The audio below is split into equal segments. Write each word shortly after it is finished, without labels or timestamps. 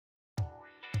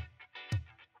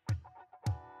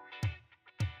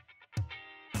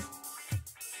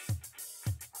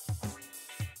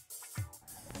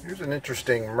Here's an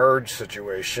interesting merge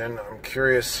situation. I'm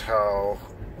curious how,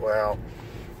 well,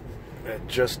 it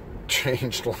just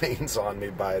changed lanes on me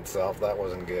by itself. That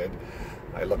wasn't good.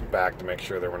 I looked back to make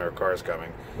sure there were no cars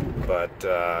coming, but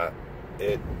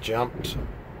it jumped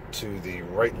to the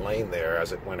right lane there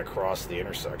as it went across the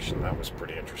intersection. That was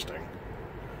pretty interesting.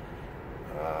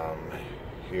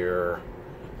 Here,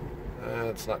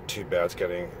 it's not too bad.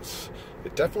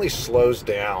 It definitely slows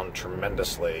down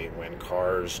tremendously when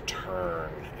cars turn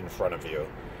in front of you,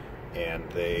 and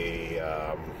it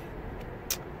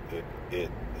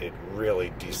really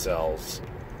decels.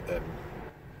 And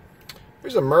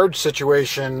here's a merge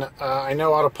situation. I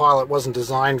know Autopilot wasn't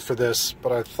designed for this,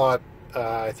 but I thought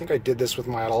I think I did this with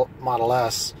my Model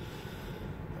S.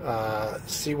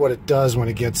 See what it does when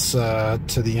it gets to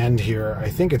the end here. I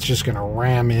think it's just going to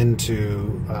ram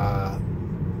into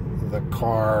the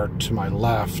car to my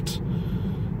left,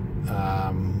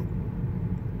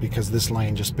 because this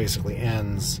lane just basically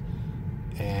ends.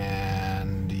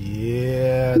 And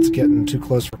yeah, it's getting too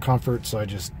close for comfort, so I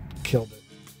just killed it.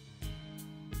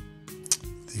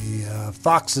 The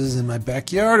foxes in my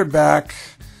backyard are back.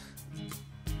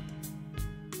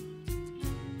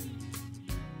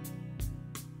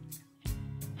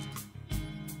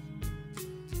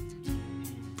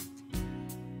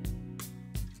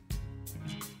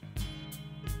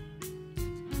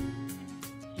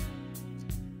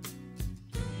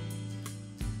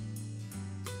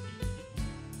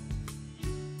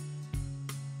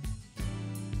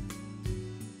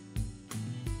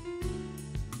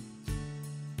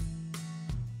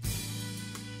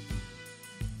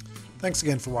 Thanks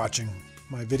again for watching.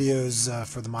 My videos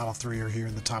for the Model 3 are here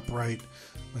in the top right.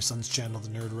 My son's channel, The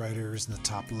Nerd Writer, is in the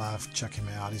top left. Check him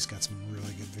out. He's got some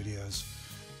really good videos.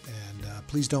 And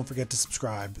please don't forget to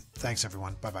subscribe. Thanks,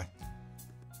 everyone. Bye-bye.